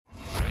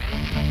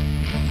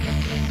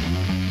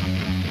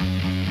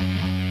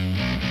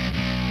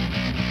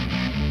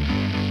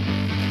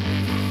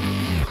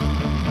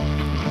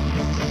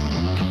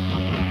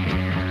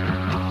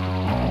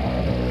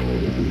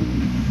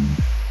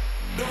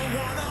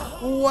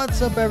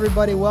What's up,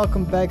 everybody?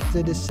 Welcome back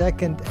to the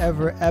second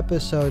ever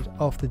episode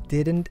of the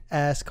Didn't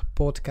Ask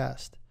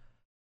podcast.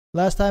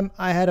 Last time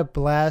I had a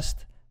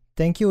blast.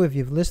 Thank you if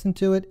you've listened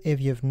to it. If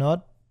you've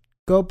not,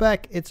 go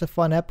back. It's a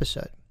fun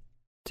episode.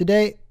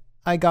 Today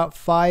I got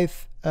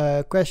 5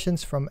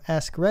 questions from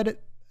Ask Reddit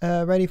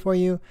ready for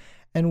you,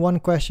 and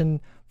 1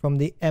 question from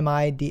the Am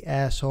I the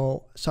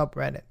Asshole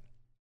subreddit.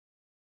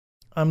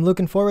 I'm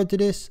looking forward to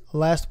this.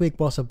 Last week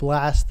was a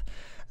blast.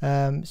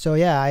 So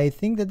yeah, I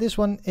think that this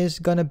one is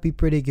gonna be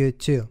pretty good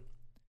too.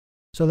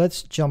 So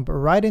let's jump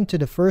right into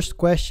the first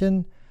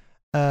question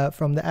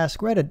from the Ask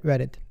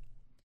Reddit.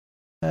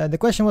 The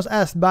question was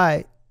asked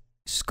by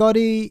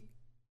Scotty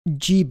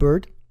G.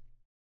 Bird,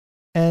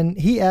 and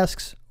he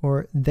asks,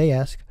 or they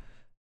ask,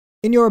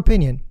 in your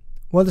opinion,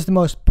 what is the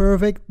most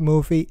perfect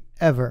movie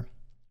ever?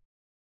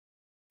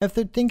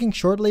 After thinking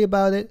shortly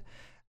about it,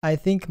 I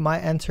think my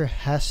answer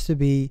has to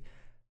be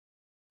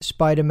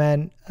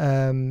Spider-Man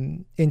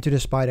Into the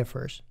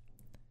Spider-Verse.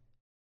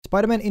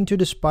 Spider-Man Into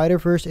the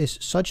Spider-Verse is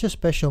such a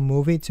special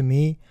movie to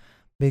me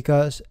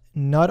because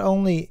not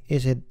only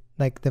is it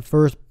like the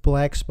first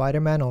black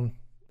Spider-Man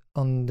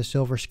on the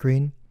silver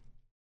screen,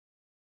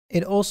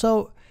 it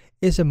also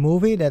is a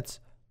movie that's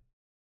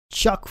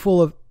chock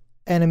full of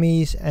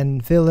enemies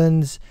and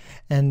villains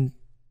and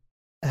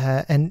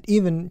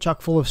even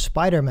chock full of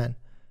Spider-Man.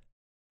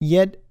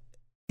 Yet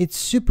it's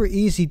super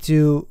easy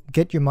to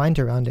get your mind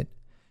around it.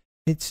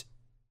 It's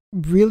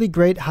really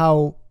great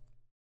how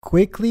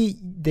quickly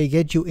they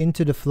get you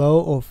into the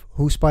flow of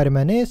who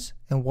Spider-Man is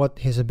and what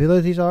his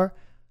abilities are.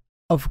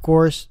 Of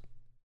course,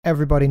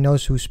 everybody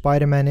knows who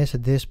Spider-Man is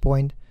at this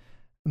point.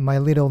 My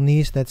little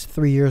niece that's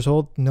 3 years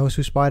old knows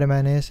who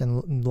Spider-Man is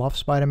and loves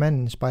Spider-Man,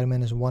 and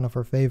Spider-Man is one of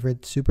her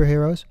favorite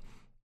superheroes.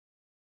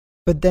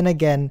 But then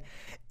again,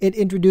 it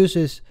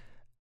introduces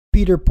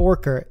Peter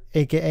Porker,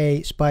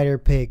 aka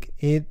Spider-Pig.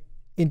 It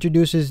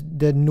introduces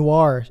the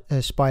noir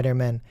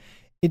Spider-Man.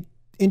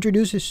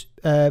 Introduces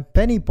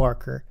Penny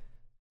Parker,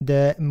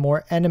 the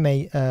more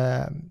anime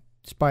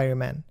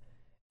Spider-Man.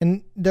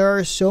 And there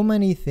are so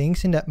many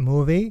things in that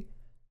movie,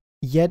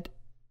 yet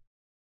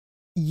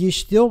you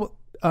still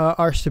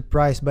are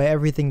surprised by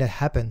everything that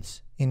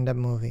happens in that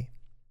movie.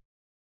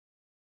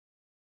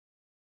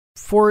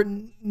 For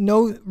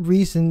no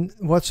reason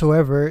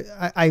whatsoever,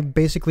 I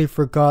basically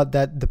forgot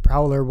that the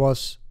Prowler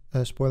was,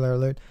 spoiler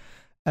alert,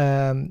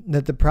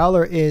 that the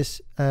Prowler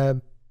is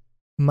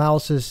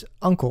Miles's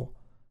uncle.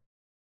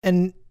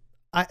 And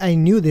I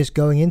knew this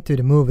going into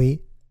the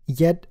movie,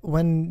 yet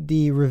when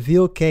the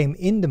reveal came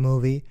in the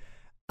movie,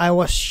 I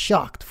was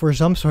shocked for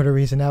some sort of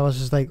reason. I was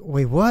just like,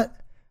 wait, what?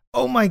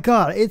 Oh my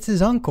god, it's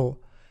his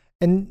uncle.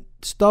 And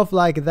stuff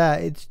like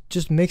that, it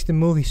just makes the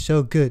movie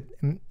so good.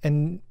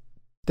 And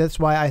that's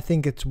why I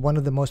think it's one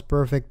of the most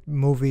perfect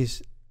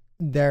movies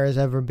there has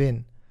ever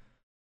been.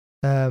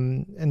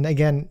 And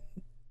again,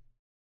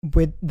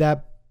 with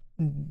that,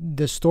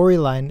 the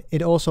storyline,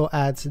 it also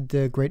adds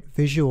the great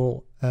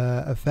visual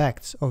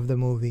effects of the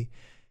movie.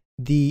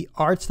 The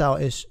art style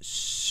is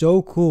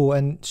so cool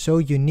and so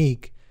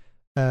unique,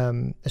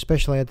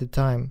 especially at the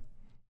time,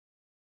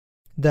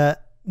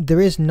 that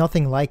there is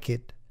nothing like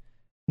it.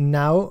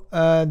 Now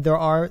there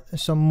are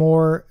some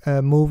more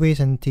movies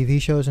and TV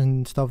shows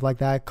and stuff like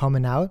that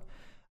coming out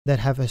that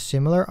have a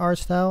similar art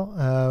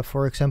style.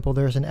 For example,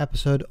 there's an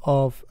episode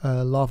of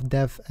Love,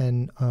 Death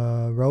and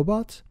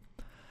Robots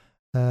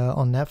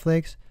on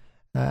Netflix.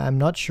 I'm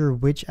not sure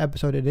which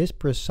episode it is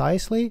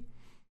precisely,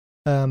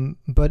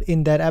 but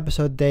in that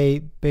episode they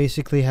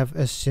basically have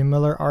a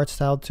similar art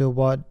style to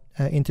what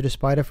Into the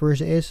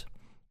Spider-Verse is.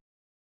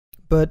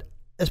 But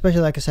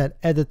especially, like I said,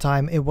 at the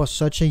time it was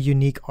such a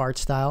unique art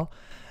style,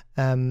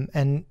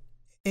 and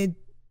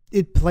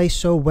it plays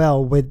so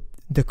well with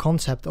the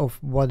concept of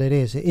what it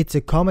is. It's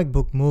a comic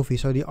book movie,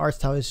 so the art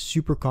style is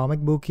super comic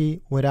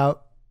booky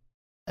without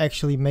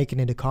actually making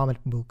it a comic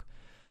book.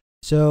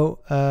 So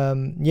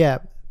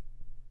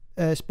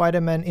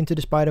Spider-Man Into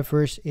the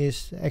Spider-Verse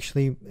is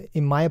actually,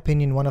 in my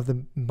opinion, one of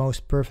the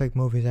most perfect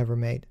movies ever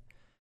made.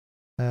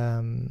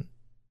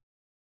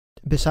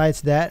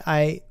 Besides that,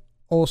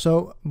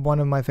 one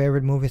of my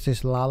favorite movies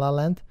is La La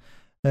Land.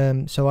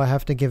 So I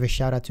have to give a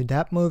shout out to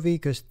that movie,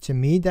 because to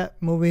me that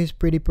movie is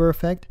pretty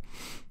perfect.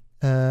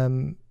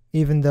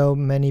 Even though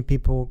many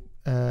people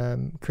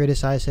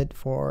criticize it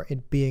for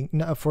it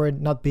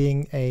not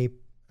being a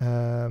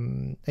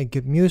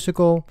good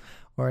musical,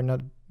 or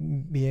not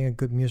being a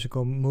good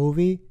musical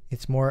movie.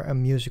 It's more a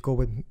musical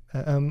with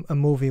a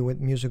movie with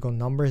musical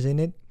numbers in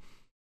it.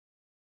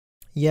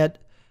 Yet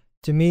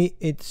to me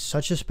it's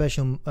such a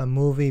special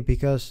movie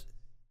because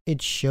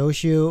it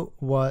shows you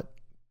what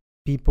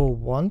people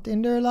want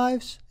in their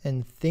lives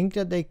and think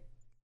that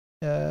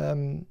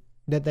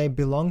they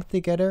belong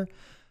together,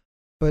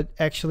 but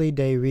actually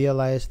they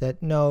realize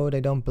that no,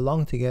 they don't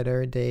belong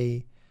together.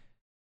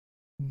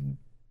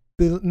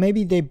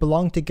 Maybe they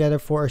belong together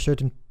for a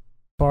certain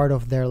part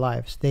of their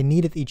lives. They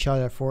needed each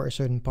other for a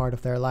certain part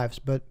of their lives,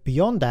 but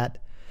beyond that,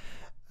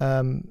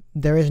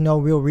 there is no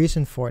real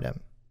reason for them.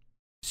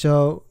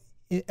 So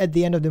at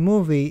the end of the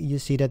movie, you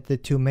see that the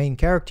two main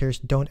characters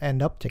don't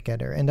end up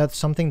together, and that's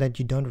something that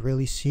you don't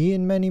really see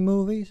in many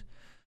movies.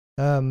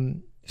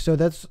 So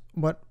that's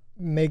what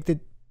makes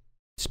it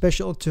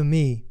special to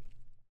me,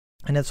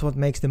 and that's what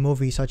makes the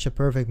movie such a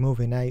perfect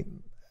movie. And I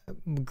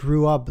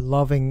grew up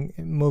loving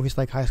movies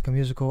like High School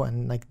Musical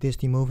and like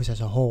Disney movies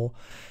as a whole.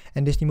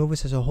 And Disney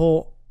movies as a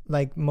whole,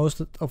 like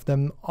most of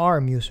them are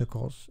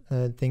musicals.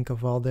 Think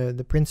of all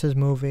the princess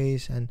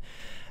movies, and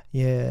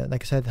yeah,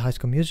 like I said, High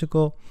School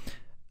Musical,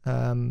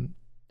 and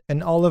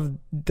all of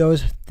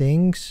those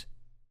things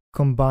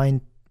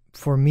combined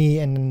for me,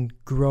 and then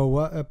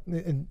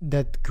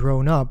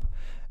grown up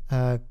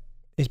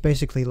is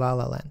basically La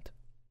La Land.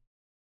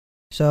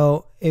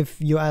 So if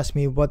you ask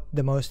me what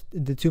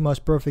the two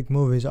most perfect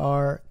movies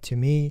are to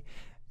me,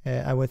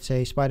 I would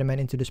say Spider-Man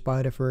Into the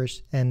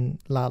Spider-Verse and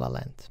La La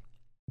Land.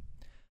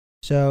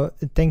 So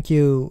thank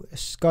you,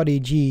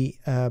 Scotty G.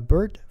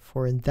 Bird,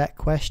 for that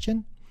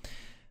question.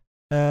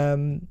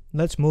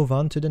 Let's move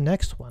on to the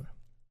next one.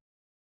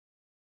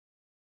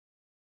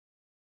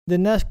 The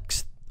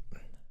next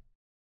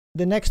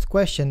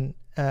question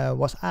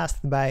was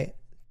asked by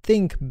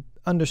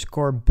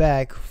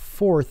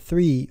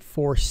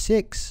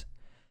think_bag4346.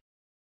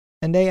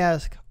 And they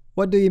ask,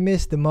 what do you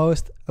miss the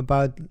most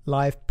about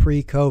life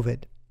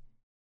pre-COVID?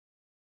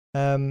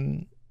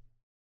 And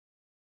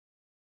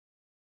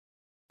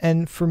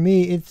for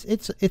me,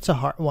 it's a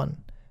hard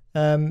one.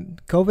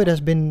 COVID has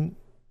been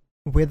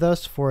with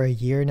us for a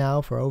year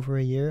now, for over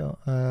a year,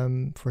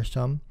 for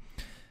some.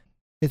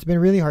 It's been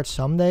really hard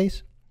some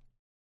days.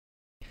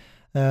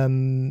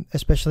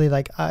 Especially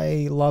like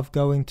I love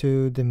going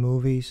to the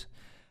movies,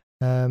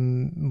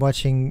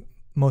 watching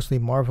mostly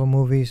Marvel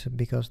movies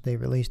because they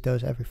release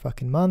those every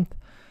fucking month.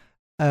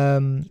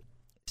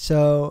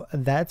 So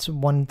that's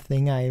one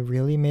thing I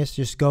really miss,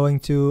 just going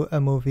to a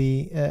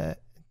movie,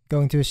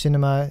 going to a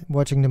cinema,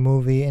 watching the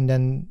movie, and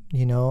then,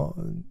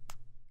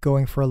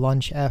 going for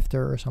lunch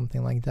after or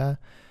something like that.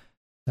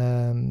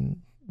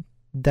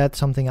 That's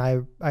something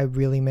I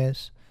really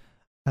miss.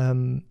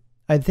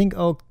 I think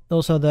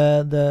also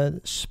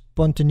the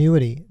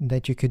spontaneity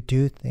that you could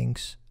do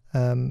things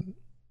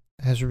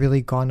has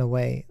really gone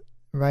away.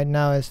 Right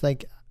now, it's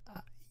like,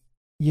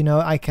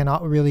 I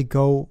cannot really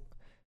go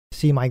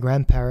see my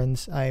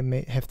grandparents. I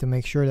may have to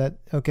make sure that,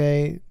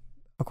 okay,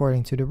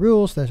 according to the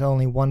rules, there's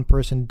only one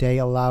person a day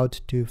allowed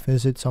to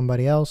visit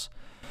somebody else.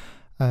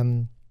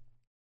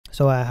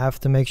 So I have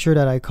to make sure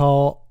that I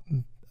call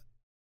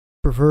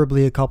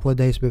preferably a couple of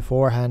days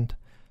beforehand,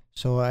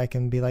 so I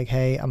can be like,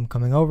 hey, I'm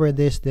coming over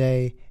this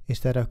day. Is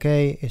that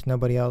okay? Is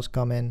nobody else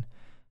coming?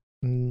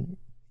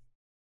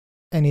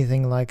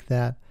 Anything like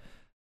that.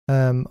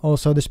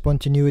 Also the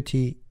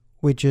spontaneity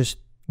with just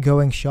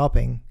going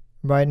shopping.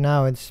 Right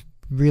now it's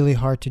really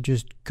hard to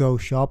just go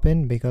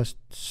shopping because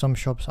some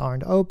shops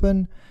aren't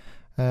open,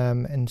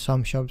 and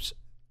some shops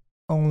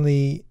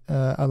only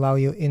allow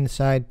you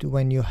inside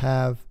when you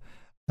have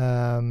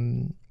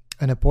an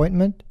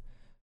appointment.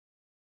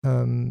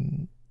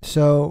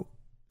 So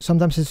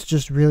sometimes it's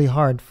just really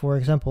hard. For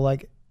example,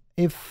 like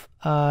if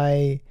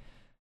I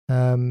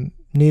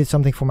needed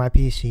something for my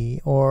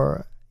PC,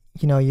 or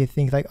you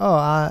think like,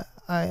 oh,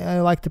 I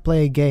like to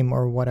play a game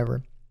or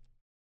whatever,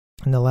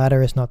 and the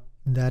latter is not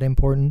that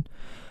important,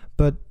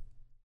 but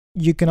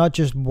you cannot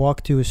just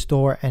walk to a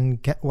store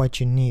and get what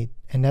you need,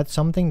 and that's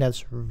something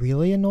that's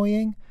really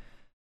annoying,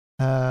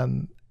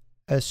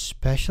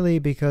 especially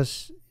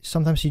because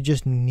sometimes you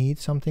just need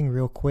something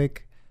real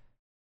quick.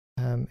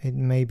 It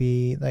may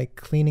be like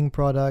cleaning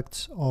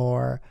products,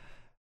 or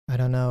I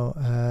don't know,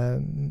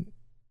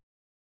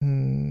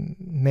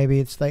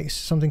 maybe it's like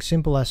something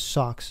simple as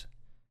socks.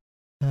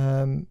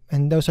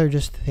 And those are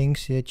just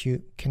things that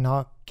you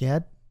cannot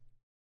get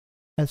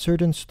at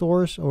certain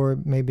stores, or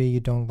maybe you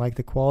don't like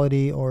the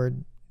quality or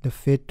the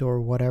fit or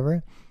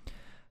whatever.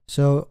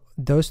 So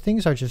those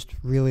things are just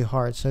really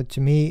hard. So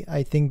to me,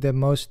 I think the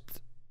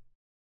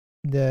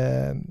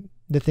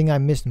thing I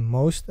missed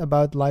most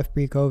about life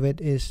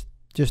pre-COVID is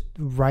just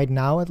right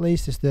now, at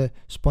least, is the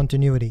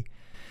spontaneity.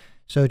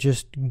 So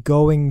just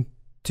going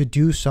to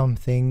do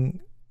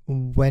something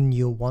when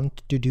you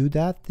want to do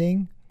that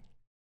thing,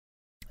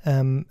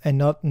 and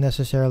not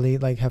necessarily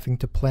like having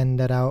to plan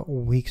that out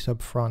weeks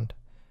up front.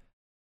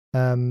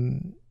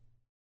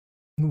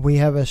 We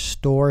have a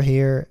store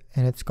here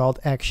and it's called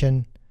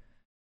Action.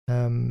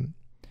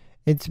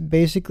 It's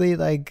basically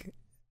like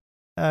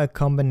a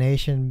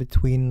combination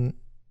between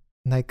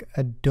like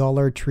a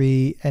Dollar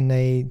Tree and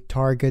a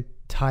Target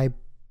type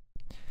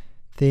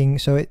thing.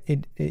 So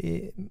it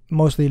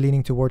mostly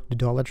leaning toward the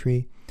Dollar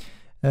Tree,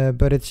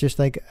 but it's just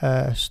like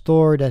a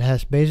store that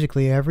has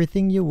basically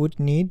everything you would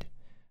need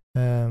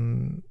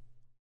on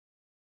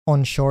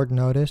short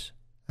notice.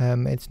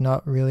 It's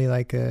not really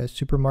like a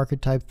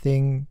supermarket type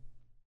thing.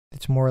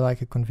 It's more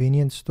like a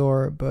convenience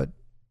store, but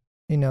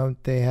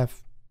they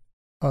have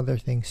other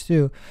things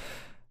too.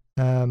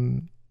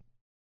 And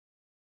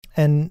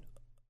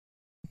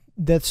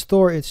that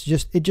store, it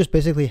just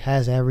basically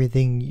has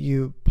everything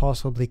you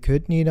possibly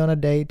could need on a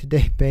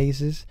day-to-day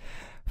basis,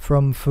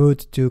 from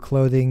food to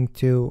clothing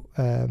to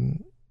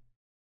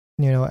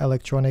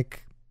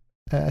electronic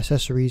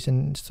accessories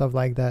and stuff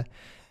like that.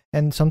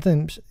 And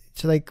sometimes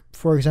it's like,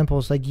 for example,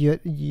 it's like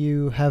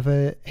you have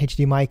a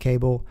HDMI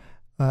cable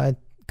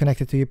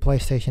connected to your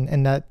PlayStation,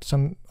 and that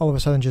all of a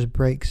sudden just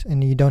breaks,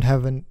 and you don't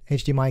have an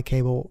HDMI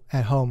cable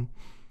at home.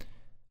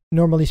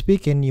 Normally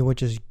speaking, you would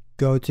just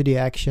go to the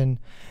Action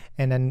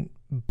and then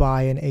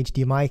buy an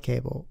HDMI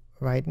cable.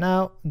 Right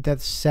now,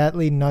 that's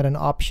sadly not an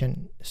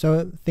option.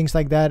 So things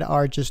like that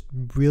are just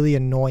really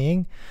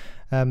annoying,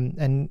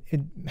 and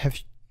it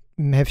has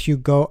you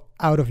go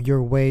out of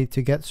your way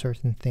to get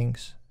certain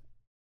things.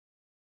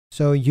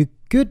 So you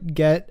could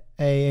get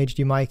a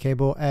HDMI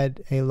cable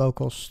at a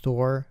local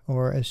store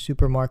or a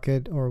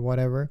supermarket or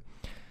whatever.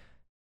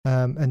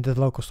 And the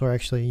local store,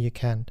 actually, you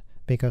can't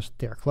because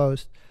they're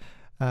closed.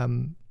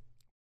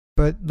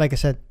 But like I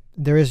said,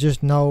 there is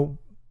just no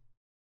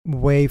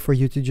way for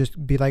you to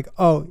just be like,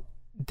 oh,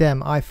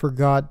 damn, I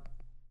forgot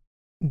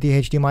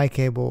the HDMI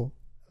cable.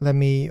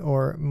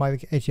 Or my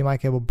HDMI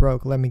cable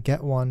broke. Let me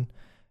get one.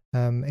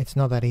 It's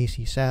not that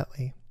easy,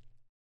 sadly.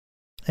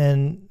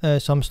 And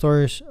some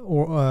stores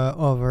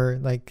offer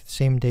like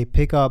same day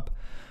pickup,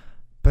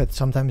 but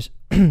sometimes,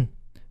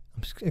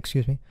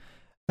 excuse me,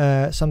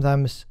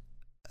 sometimes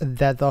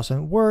that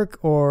doesn't work,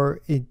 or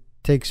it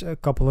takes a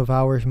couple of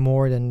hours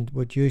more than it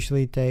would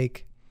usually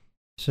take.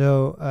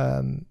 So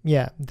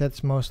yeah,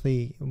 that's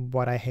mostly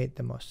what I hate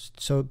the most.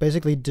 So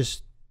basically,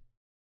 just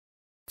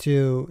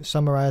to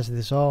summarize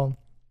this all,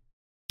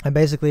 I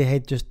basically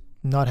hate just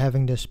not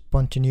having the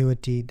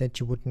spontaneity that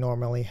you would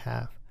normally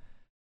have.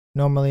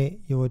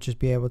 Normally, you would just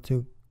be able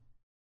to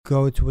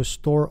go to a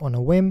store on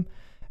a whim,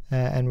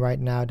 and right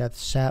now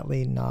that's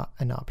sadly not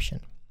an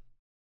option.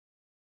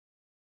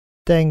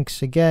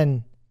 Thanks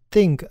again,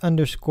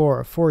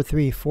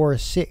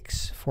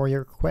 think_4346 for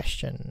your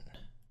question.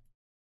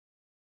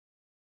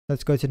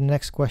 Let's go to the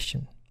next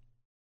question.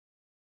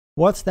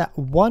 What's that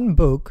one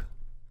book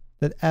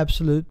that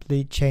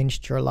absolutely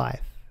changed your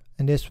life?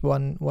 And this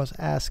one was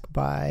asked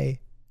by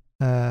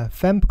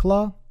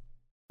Fempclaw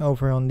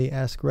over on the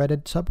Ask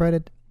Reddit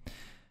subreddit.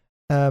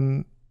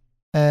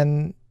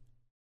 And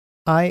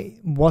I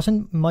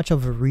wasn't much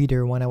of a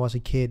reader when I was a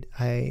kid.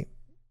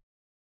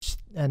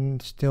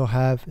 And still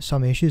have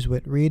some issues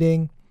with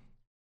reading.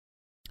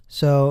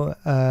 So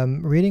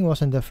reading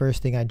wasn't the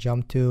first thing I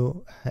jumped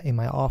to in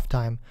my off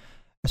time,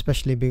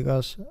 especially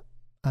because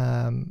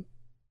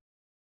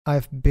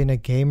I've been a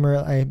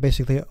gamer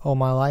basically all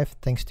my life,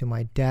 thanks to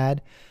my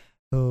dad,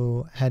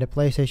 who had a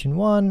PlayStation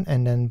 1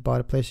 and then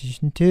bought a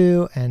PlayStation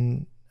 2,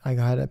 and I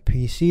got a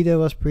PC that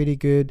was pretty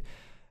good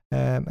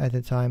at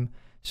the time.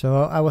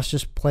 So I was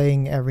just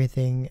playing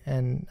everything,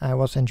 and I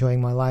was enjoying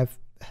my life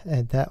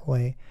that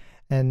way.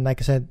 And like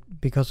I said,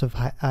 because of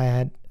I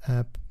had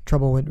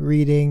trouble with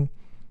reading,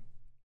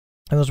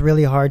 it was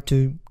really hard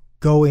to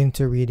go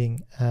into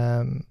reading.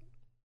 And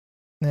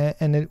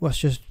it was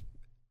just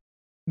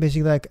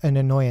basically like an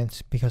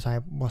annoyance because I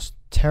was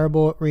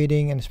terrible at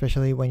reading, and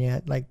especially when you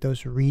had like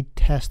those read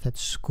tests at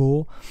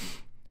school,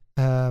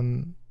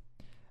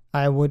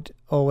 I would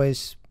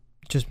always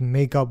just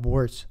make up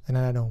words, and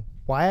I don't know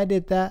why I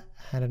did that.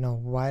 I don't know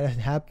why that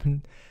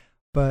happened,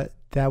 but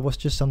that was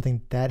just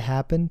something that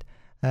happened.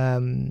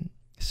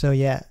 So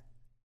yeah,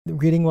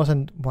 reading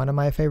wasn't one of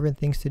my favorite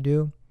things to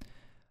do.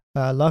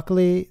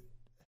 Luckily,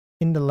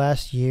 in the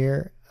last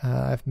year,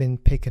 I've been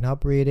picking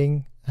up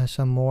reading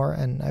some more,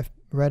 and I've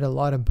read a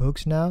lot of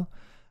books now,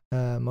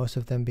 most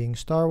of them being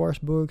Star Wars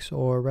books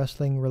or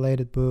wrestling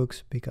related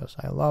books, because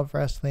I love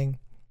wrestling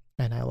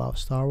and I love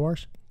Star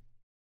Wars.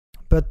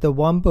 But the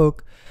one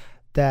book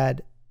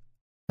that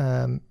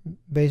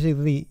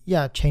basically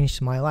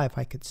changed my life,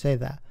 I could say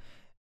that,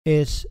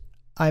 is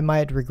I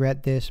Might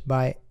Regret This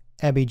by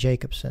Abbi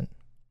Jacobson.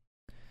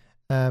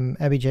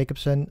 Abbi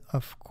Jacobson,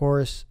 of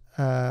course,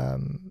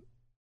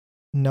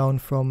 known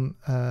from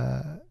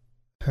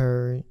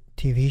her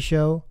TV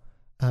show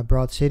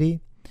Broad City,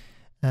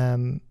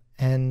 and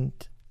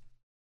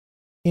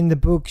in the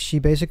book she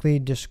basically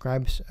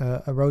describes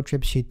a road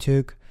trip she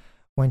took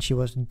when she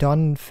was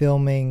done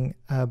filming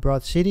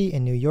Broad City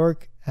in New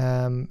York,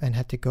 and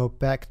had to go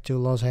back to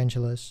Los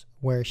Angeles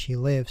where she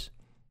lives.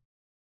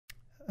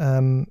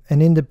 And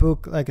in the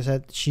book, like I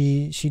said,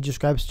 she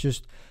describes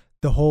just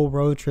the whole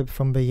road trip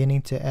from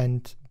beginning to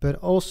end, but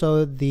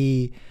also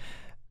the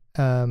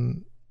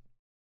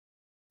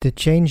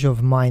change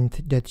of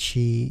mind that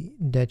she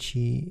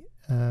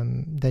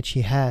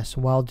has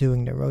while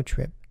doing the road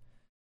trip.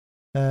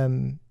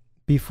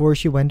 Before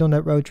she went on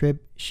that road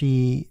trip,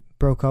 she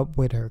broke up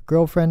with her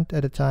girlfriend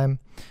at the time,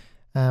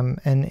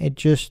 and it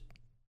just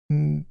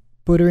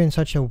put her in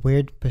such a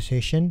weird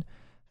position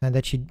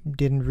that she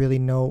didn't really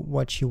know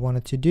what she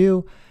wanted to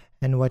do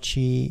and what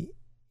she,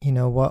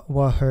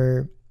 what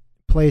her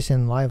place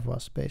in life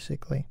was,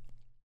 basically.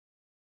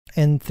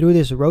 And through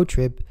this road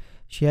trip,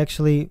 she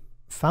actually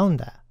found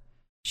that.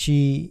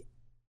 She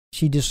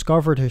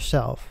discovered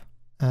herself,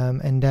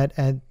 and that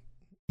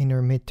in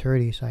her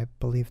mid-30s, I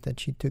believe, that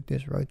she took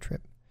this road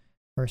trip.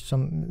 or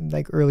some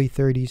like early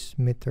 30s,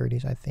 mid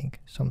 30s, I think,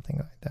 something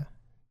like that.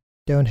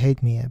 Don't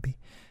hate me, Abby.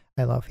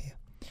 I love you.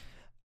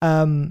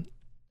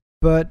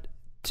 But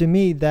to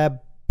me,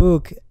 that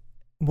book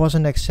was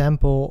an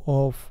example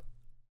of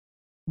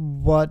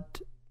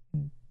what,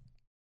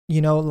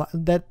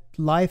 that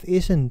life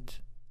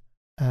isn't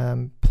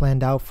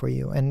planned out for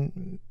you.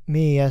 And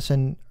me as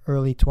an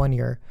early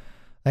 20er,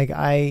 like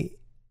I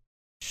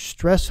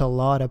stress a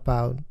lot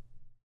about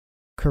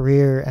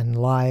career and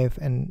life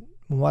and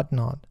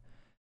whatnot.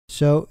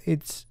 So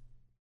it's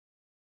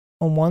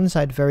on one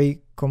side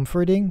very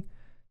comforting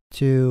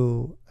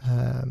to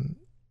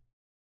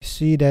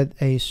see that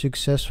a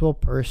successful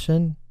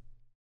person,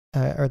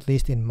 or at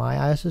least in my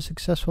eyes, a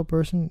successful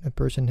person, a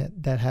person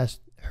that has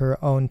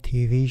her own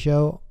TV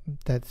show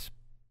that's,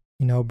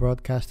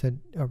 broadcasted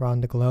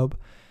around the globe,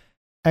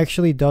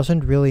 actually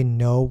doesn't really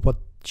know what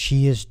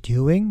she is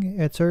doing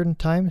at certain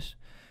times,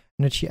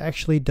 and that she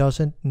actually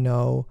doesn't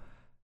know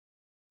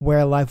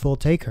where life will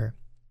take her.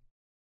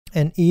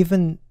 And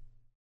even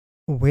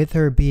with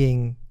her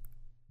being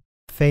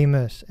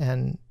famous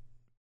and,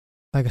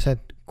 like I said,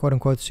 quote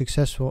unquote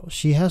successful,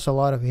 she has a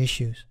lot of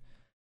issues,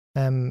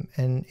 and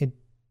it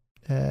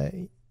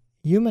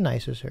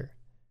humanizes her,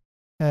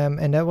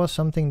 and that was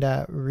something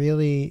that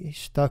really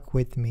stuck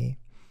with me.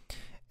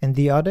 And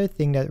the other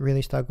thing that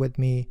really stuck with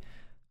me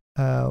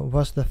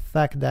was the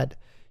fact that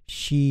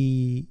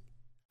she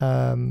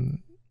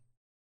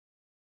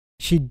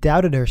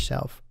doubted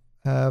herself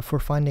for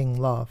finding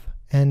love.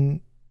 And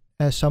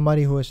as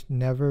somebody who has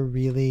never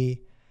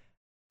really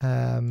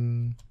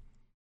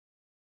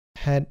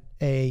had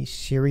a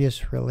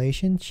serious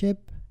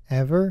relationship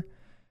ever,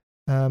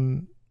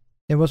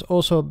 it was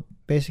also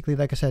basically,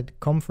 like I said,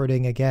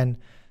 comforting again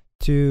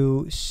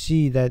to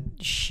see that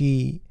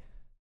she,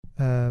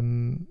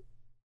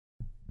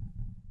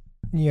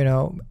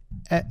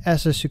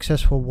 as a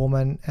successful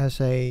woman, as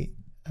a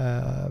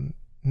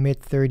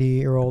mid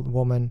 30-year-old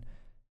woman,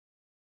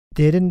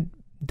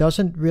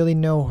 doesn't really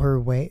know her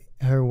way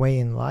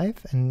in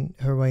life and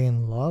her way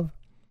in love.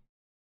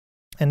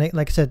 And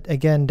like I said,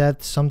 again,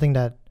 that's something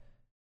that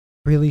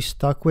really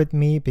stuck with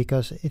me,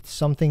 because it's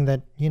something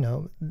that,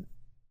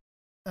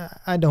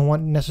 I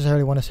don't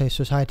necessarily want to say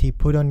society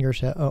put on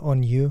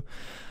you,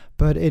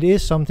 but it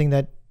is something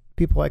that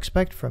people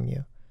expect from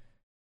you.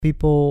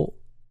 People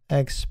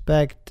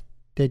expect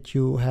that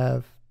you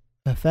have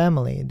a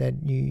family, that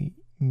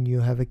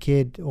you have a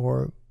kid,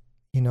 or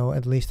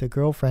at least a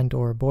girlfriend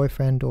or a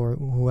boyfriend or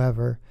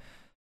whoever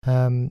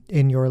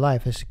in your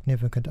life, a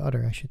significant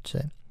other, I should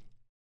say.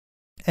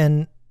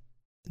 And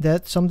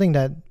that's something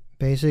that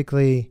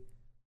basically,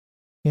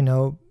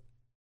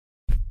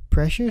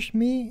 pressures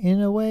me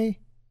in a way,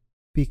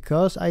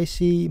 because I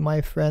see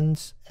my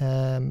friends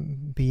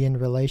be in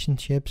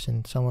relationships,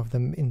 and some of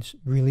them in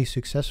really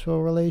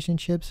successful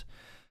relationships.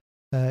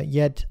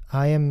 Yet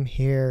I am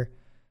here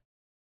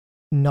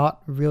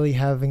not really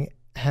having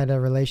had a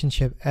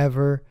relationship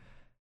ever.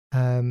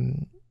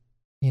 And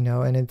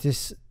it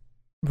just,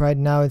 right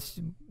now, it's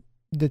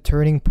the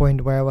turning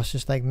point where I was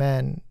just like,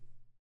 man,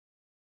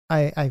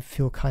 I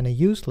feel kind of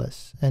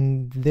useless.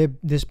 And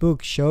this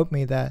book showed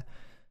me that,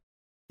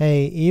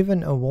 hey,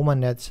 even a woman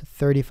that's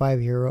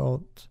 35 years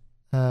old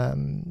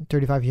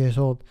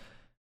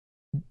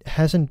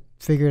hasn't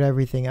figured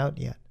everything out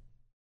yet.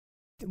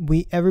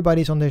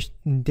 Everybody's on their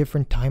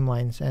different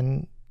timelines,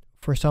 and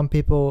for some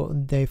people,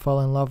 they fall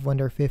in love when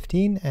they're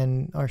 15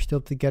 and are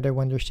still together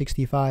when they're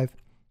 65.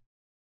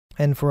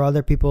 And for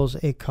other people's,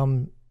 it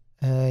comes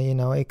at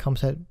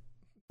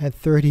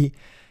 30.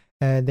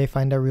 They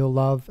find their real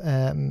love,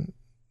 and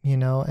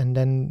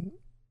then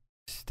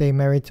stay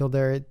married till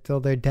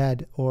they're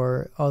dead.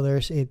 Or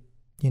others, they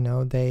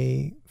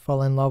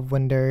fall in love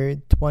when they're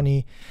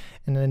 20,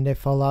 and then they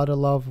fall out of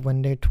love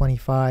when they're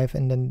 25,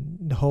 and then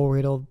the whole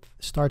riddle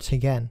starts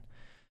again.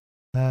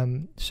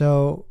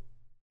 So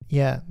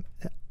yeah,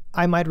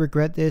 I Might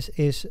Regret This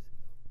is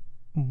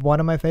one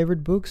of my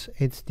favorite books.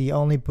 It's the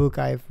only book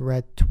I've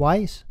read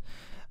twice,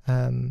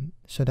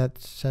 so that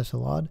says a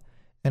lot.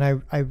 And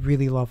I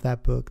really love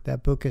that book.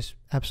 That book is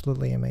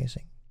absolutely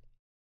amazing.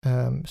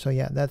 So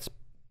yeah, that's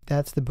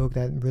the book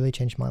that really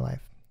changed my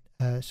life.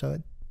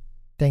 So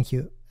thank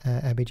you,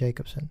 Abby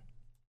Jacobson.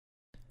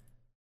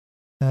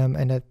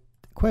 And that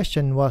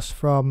question was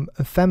from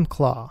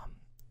Femclaw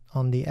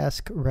on the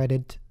Ask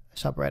Reddit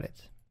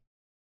subreddit.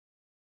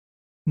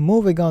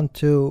 Moving on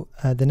to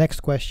the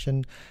next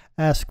question,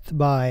 asked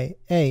by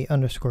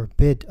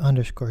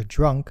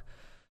A_bit_drunk.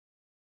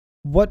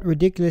 What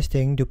ridiculous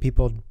thing do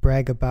people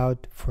brag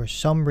about for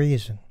some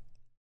reason?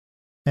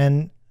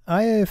 And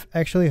I have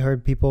actually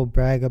heard people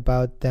brag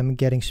about them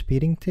getting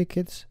speeding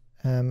tickets.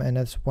 And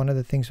that's one of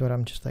the things where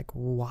I'm just like,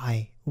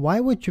 why? Why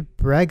would you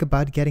brag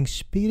about getting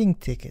speeding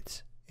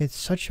tickets? It's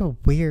such a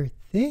weird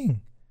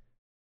thing.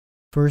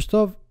 First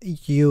off,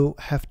 you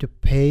have to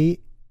pay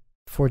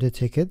for the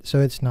ticket,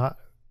 so it's not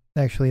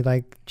actually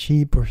like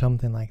cheap or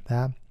something like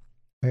that.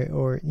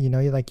 Or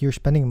you're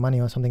spending money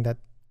on something that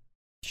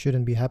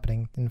shouldn't be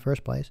happening in the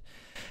first place.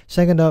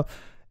 Second off,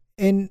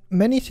 in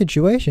many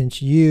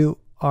situations, you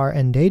are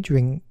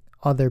endangering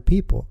other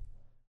people.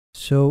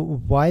 So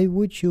why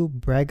would you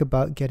brag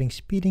about getting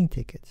speeding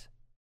tickets?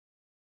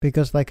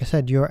 Because like I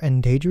said, you're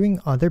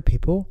endangering other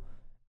people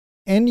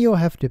and you'll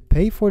have to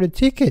pay for the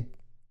ticket.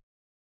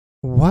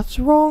 What's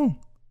wrong?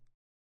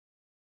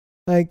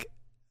 Like,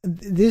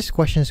 this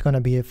question is going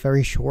to be a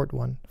very short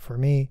one for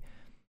me.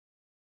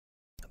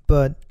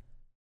 But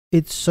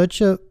it's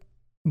such a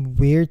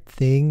weird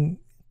thing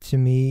to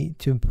me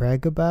to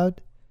brag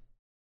about.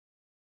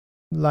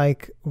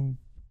 Like,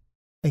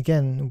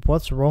 again,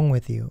 what's wrong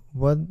with you?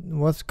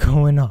 What's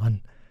going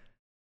on?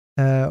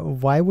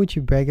 Why would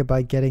you brag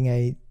about getting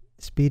a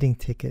speeding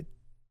ticket?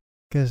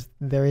 Because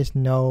there is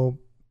no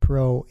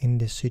pro in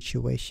this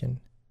situation.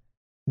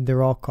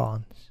 They're all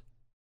cons.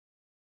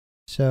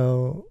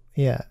 So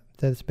yeah,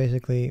 that's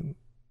basically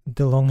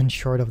the long and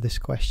short of this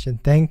question.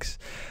 Thanks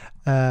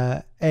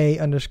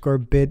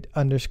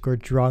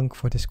A_bit_drunk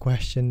for this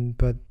question.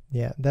 But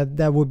yeah,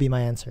 that would be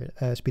my answer.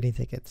 Speeding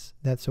tickets.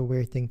 That's a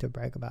weird thing to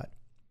brag about.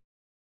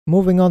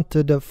 Moving on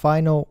to the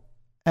final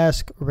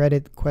Ask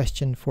Reddit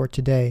question for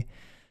today.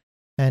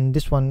 And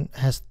this one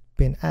has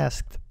been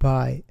asked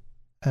by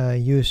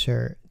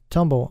user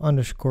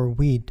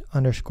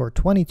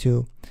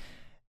tumble_weed_22.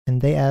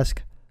 And they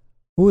ask,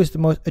 who is the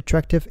most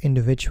attractive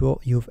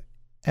individual you've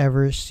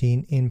ever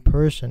seen in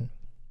person?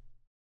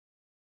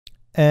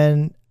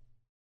 And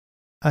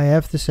I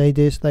have to say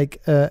this,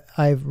 like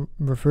I've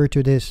referred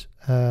to this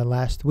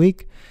last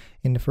week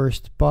in the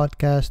first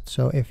podcast.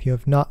 So if you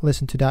have not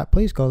listened to that,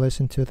 please go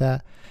listen to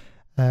that.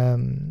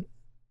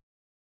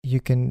 You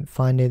can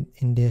find it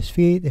in this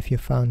feed. If you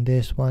found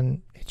this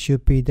one, it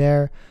should be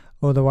there.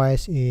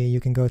 Otherwise, you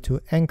can go to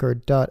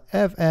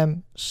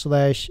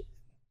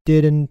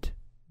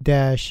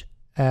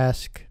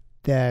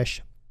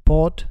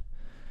anchor.fm/didn't-ask-pod.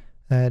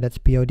 That's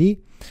POD.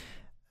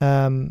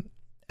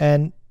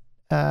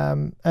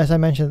 As I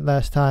mentioned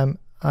last time,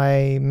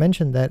 I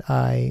mentioned that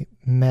I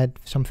met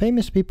some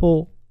famous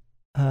people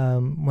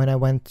when I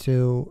went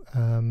to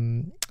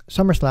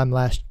SummerSlam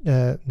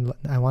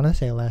I want to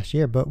say last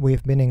year, but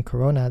we've been in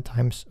Corona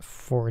times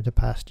for the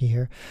past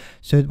year.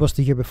 So it was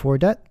the year before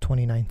that,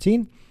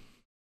 2019.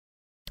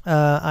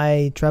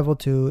 I traveled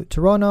to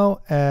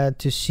Toronto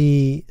to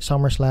see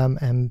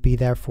SummerSlam and be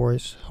there for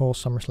his whole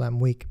SummerSlam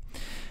week.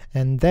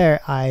 And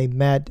there I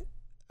met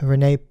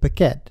Renee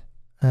Paquette,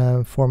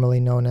 formerly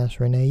known as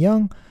Renee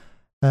Young,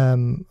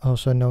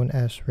 also known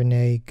as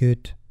Renee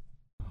Good,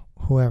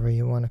 whoever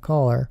you want to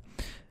call her.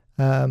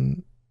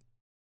 And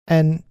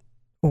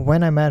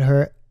when I met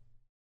her,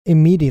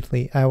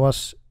 immediately I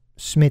was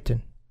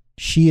smitten.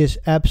 She is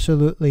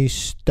absolutely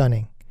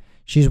stunning.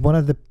 She's one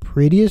of the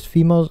prettiest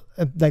females,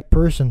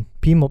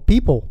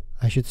 people,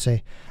 I should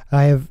say,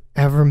 I have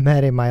ever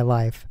met in my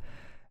life.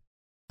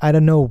 I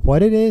don't know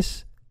what it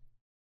is,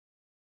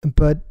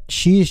 but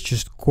she is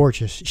just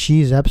gorgeous.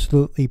 She is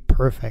absolutely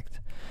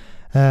perfect.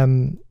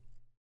 I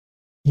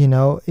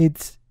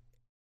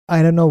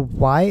don't know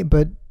why,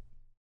 but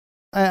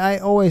I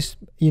always,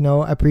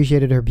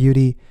 appreciated her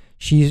beauty.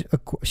 She's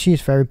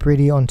very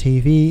pretty on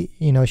TV.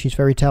 She's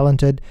very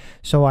talented.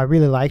 So I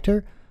really liked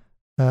her.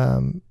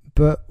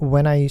 But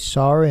when I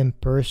saw her in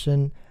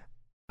person,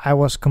 I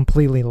was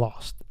completely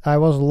lost. I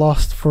was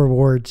lost for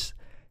words.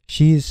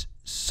 She's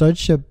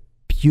such a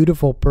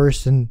beautiful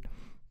person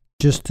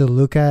just to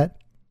look at.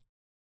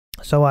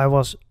 So I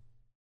was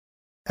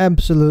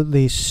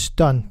absolutely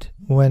stunned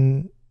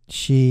when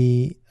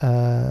I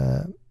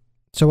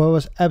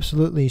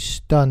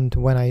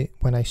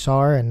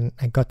saw her and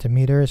I got to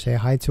meet her, say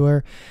hi to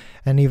her,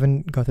 and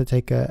even got to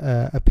take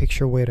a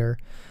picture with her.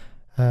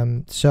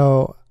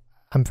 So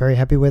I'm very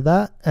happy with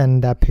that,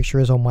 and that picture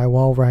is on my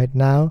wall right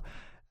now.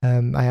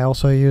 I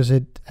also use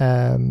it,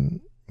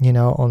 on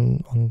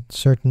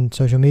certain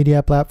social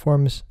media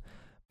platforms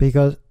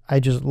because I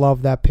just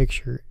love that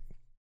picture.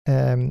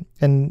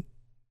 And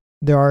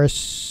there are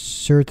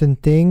certain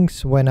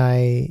things when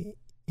I,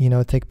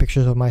 take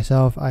pictures of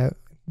myself, I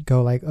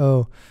go like,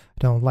 oh, I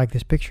don't like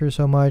this picture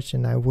so much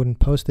and I wouldn't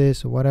post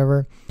this or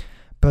whatever.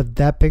 But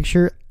that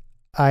picture,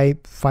 I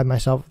find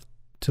myself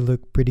to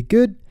look pretty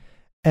good.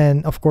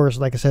 And of course,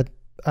 like I said,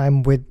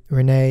 I'm with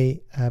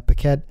Renee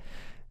Paquette,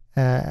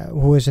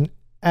 who is an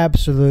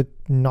absolute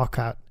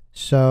knockout.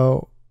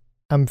 So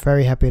I'm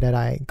very happy that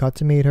I got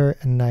to meet her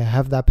and I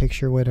have that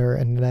picture with her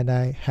and that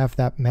I have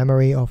that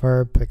memory of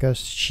her, because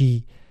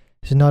she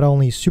is not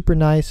only super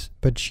nice,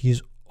 but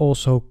she's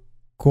also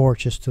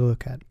gorgeous to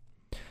look at.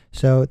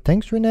 So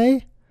thanks,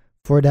 Renee,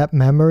 for that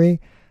memory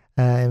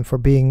and for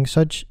being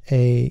such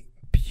a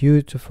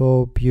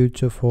beautiful,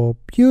 beautiful,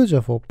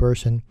 beautiful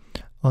person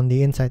on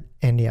the inside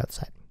and the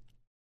outside.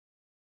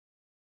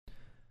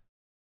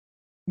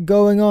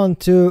 Going on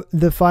to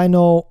the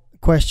final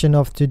question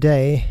of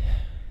today,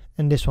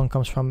 and this one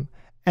comes from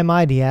Am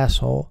I the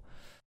Asshole?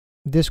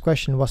 This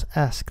question was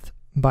asked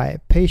by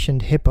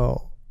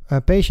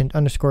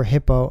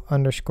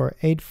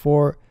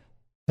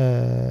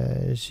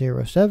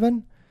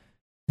patient_hippo_8407,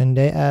 and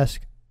they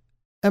ask,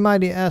 am I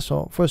the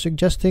asshole for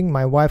suggesting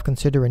my wife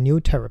consider a new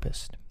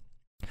therapist?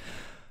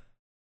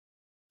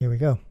 Here we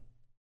go.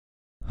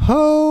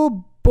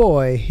 Oh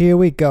boy, here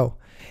we go.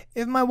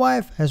 If my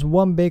wife has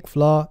one big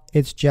flaw,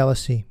 it's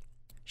jealousy.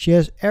 She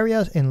has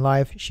areas in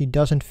life she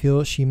doesn't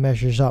feel she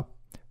measures up: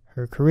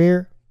 her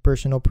career,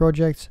 personal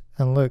projects,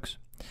 and looks.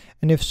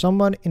 And if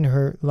someone in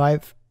her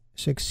life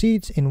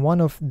succeeds in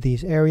one of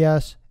these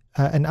areas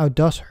and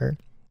outdoes her,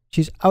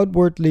 she's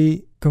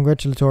outwardly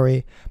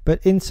congratulatory,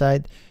 but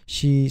inside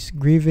she's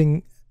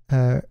grieving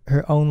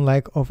her own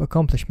lack of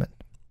accomplishment.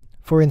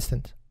 For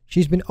instance,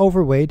 she's been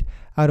overweight,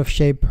 out of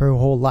shape her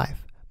whole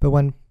life, but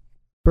when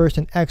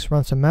person X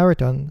runs a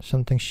marathon,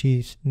 something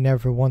she's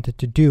never wanted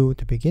to do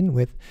to begin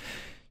with,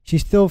 she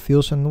still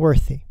feels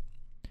unworthy.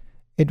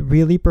 It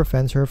really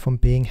prevents her from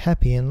being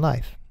happy in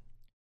life.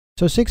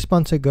 So 6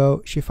 months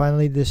ago, she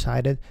finally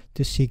decided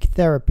to seek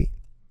therapy.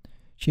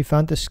 She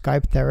found a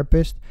Skype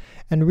therapist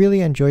and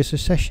really enjoys the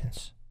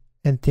sessions.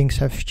 And things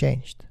have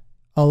changed.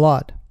 A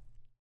lot.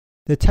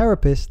 The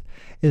therapist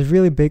is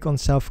really big on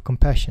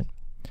self-compassion,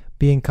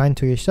 being kind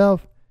to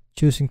yourself,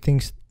 choosing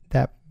things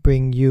that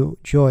bring you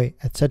joy,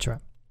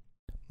 etc.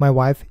 My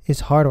wife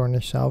is hard on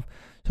herself,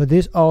 so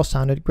this all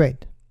sounded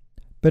great.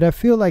 But I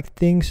feel like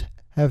things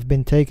have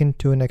been taken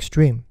to an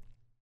extreme.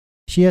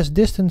 She has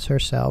distanced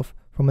herself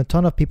from a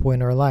ton of people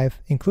in her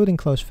life, including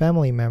close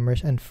family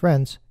members and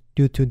friends,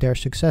 due to their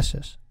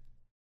successes.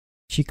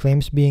 She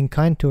claims being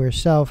kind to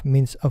herself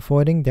means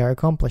avoiding their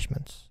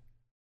accomplishments.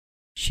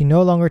 She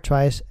no longer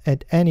tries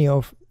at any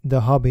of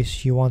the hobbies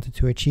she wanted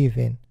to achieve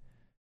in.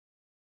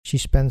 She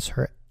spends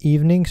her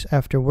evenings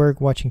after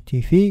work watching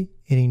TV,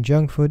 eating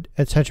junk food,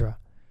 etc.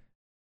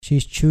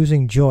 She's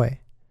choosing joy.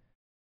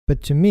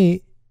 But to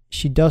me,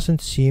 she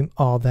doesn't seem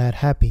all that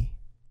happy.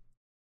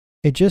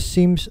 It just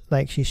seems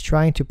like she's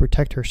trying to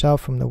protect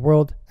herself from the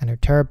world, and her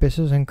therapist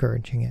is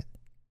encouraging it.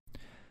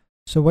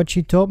 So what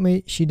she told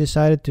me, she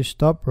decided to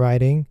stop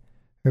writing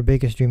her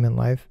biggest dream in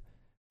life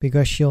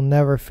because she'll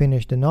never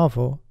finish the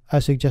novel. I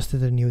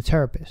suggested a new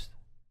therapist.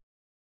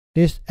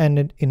 This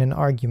ended in an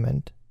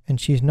argument, and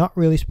she's not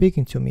really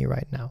speaking to me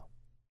right now.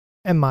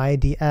 Am I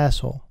the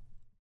asshole?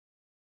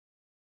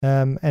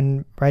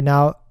 And right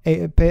now,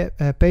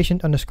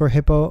 patient _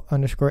 hippo _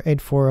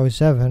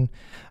 8407,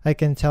 I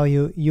can tell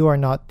you, you are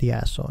not the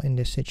asshole in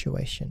this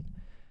situation.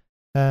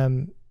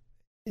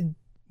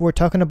 We're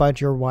talking about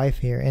your wife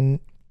here,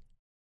 and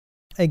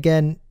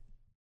again,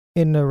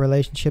 in a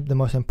relationship, the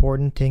most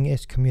important thing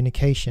is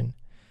communication.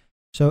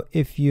 So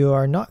if you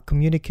are not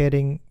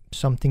communicating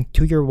something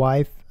to your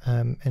wife,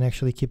 and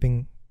actually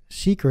keeping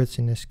secrets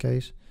in this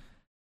case,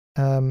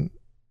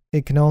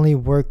 it can only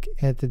work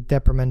at the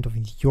detriment of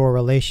your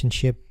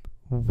relationship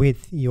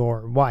with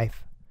your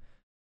wife.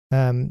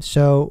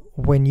 So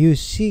when you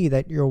see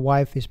that your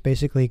wife is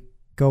basically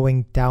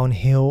going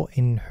downhill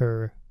in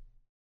her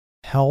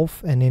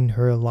health and in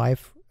her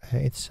life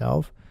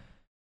itself,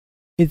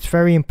 it's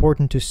very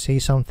important to say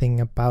something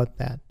about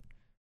that.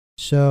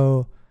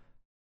 So,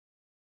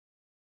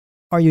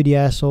 are you the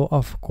asshole?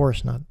 Of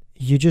course not.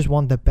 You just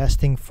want the best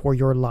thing for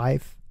your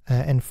life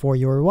and for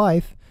your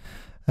wife.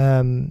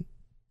 And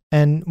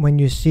when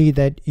you see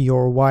that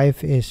your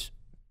wife is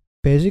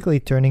basically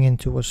turning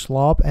into a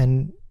slob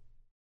and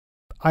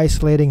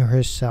isolating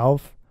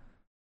herself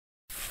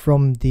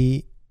from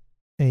the,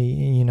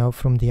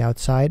 from the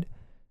outside,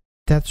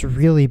 that's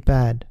really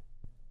bad.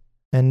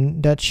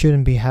 And that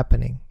shouldn't be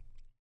happening.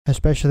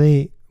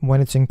 Especially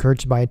when it's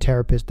encouraged by a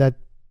therapist, that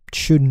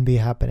shouldn't be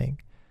happening.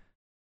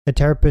 A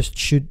therapist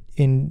should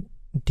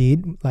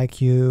indeed, like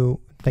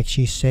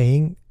she's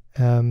saying,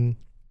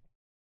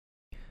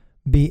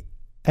 be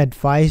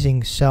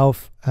advising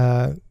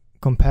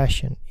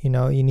self-compassion.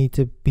 You need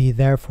to be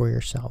there for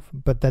yourself,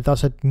 but that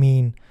doesn't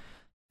mean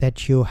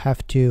that you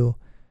have to,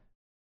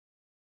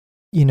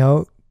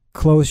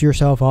 close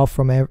yourself off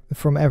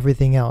from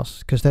everything else,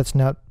 because that's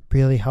not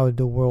really how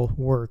the world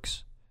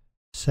works,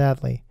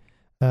 sadly.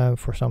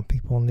 For some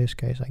people in this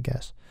case, I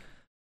guess.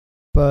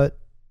 But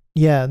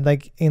yeah,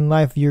 like in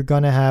life, you're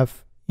gonna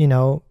have,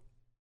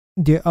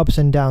 the ups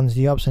and downs.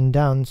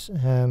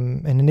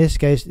 And in this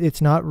case,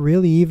 it's not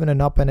really even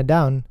an up and a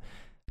down,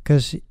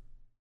 because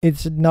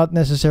it's not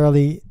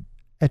necessarily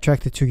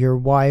attracted to your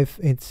wife.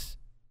 It's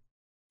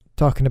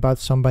talking about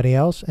somebody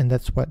else, and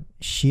that's what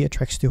she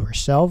attracts to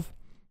herself.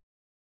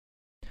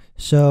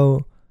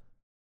 So,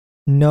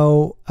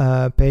 no,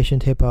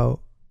 patient hippo,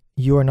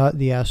 you are not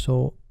the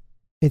asshole.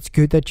 It's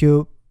good that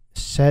you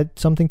said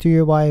something to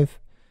your wife.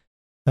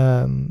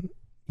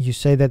 You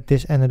say that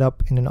this ended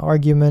up in an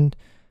argument.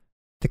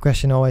 The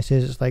question always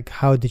is like,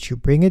 how did you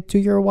bring it to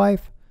your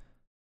wife?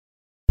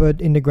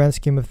 But in the grand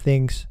scheme of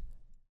things,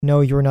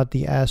 no, you're not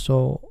the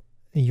asshole.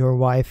 Your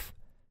wife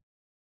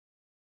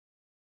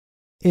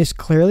is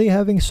clearly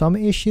having some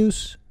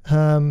issues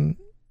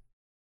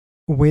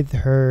with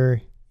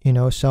her,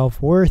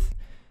 self-worth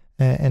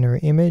and her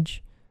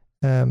image.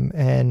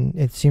 And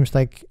it seems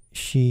like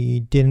she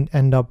didn't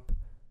end up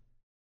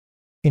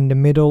in the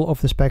middle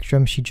of the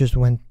spectrum. She just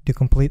went the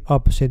complete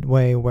opposite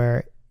way,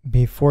 where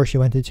before she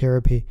went to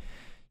therapy,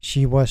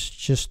 she was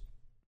just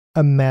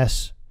a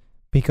mess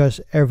because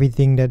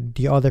everything that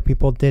the other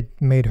people did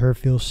made her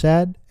feel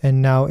sad.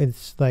 And now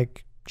it's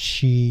like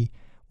she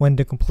went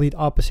the complete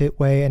opposite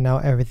way, and now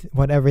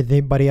what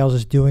everybody else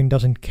is doing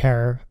doesn't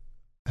care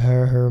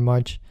her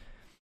much.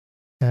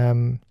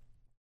 And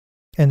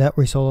that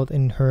resulted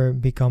in her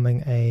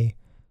becoming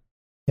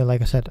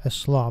like I said, a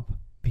slob,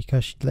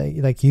 because she,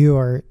 like you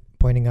are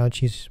pointing out,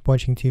 she's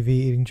watching TV,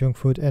 eating junk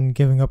food, and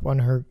giving up on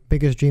her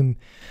biggest dream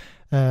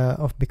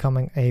of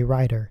becoming a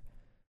writer.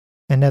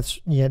 And that's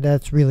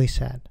really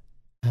sad.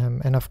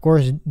 And of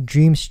course,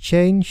 dreams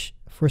change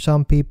for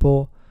some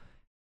people,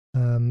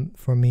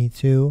 for me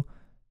too.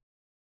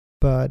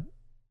 But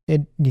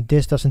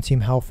this doesn't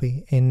seem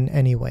healthy in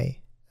any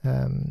way,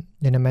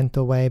 in a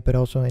mental way, but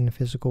also in a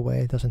physical way.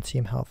 It doesn't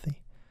seem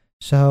healthy.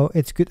 So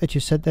it's good that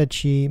you said that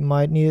she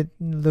might need to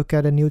look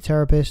at a new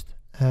therapist,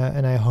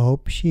 and I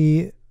hope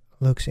she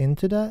looks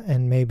into that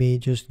and maybe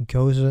just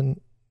goes and,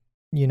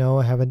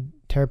 have a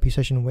therapy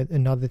session with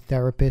another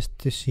therapist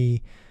to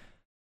see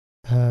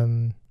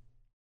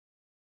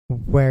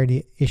where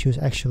the issues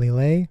actually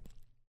lay.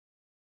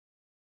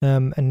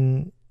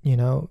 And,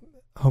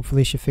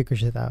 hopefully she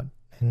figures it out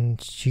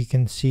and she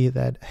can see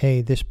that,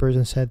 hey, this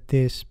person said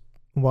this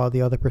while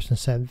the other person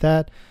said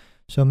that.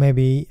 So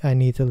maybe I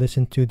need to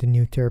listen to the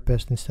new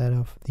therapist instead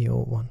of the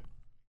old one.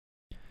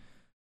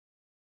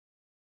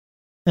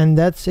 And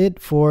that's it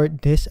for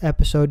this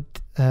episode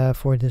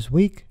for this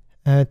week.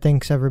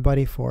 Thanks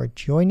everybody for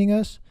joining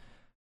us,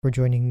 for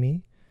joining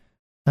me.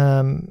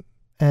 And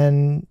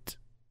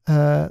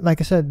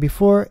like I said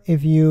before,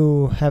 if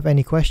you have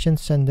any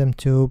questions, send them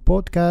to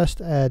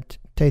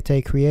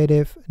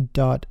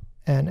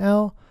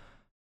podcast@ttcreative.nl,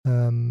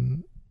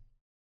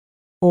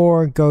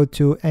 or go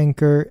to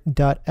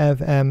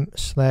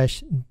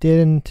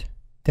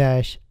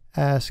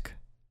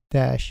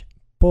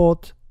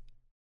anchor.fm/didn't-ask-pod,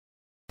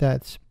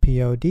 that's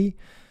POD,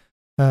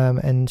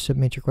 and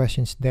submit your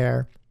questions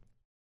there,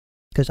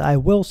 because I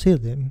will see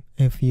them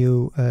if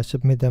you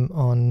submit them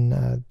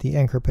on the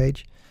Anchor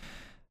page.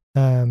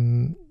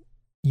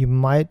 You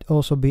might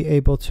also be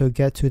able to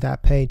get to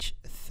that page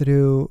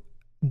through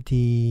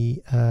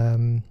the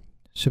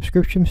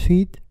subscription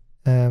feed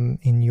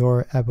in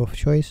your app of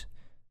choice.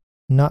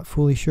 Not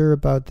fully sure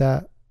about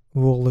that.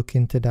 We'll look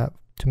into that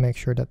to make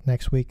sure that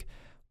next week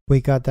we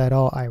got that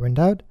all ironed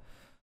out.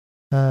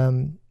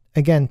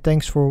 Again,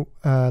 thanks for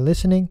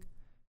listening,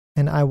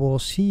 and I will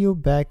see you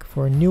back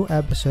for a new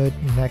episode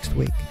next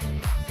week.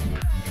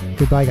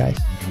 Goodbye, guys.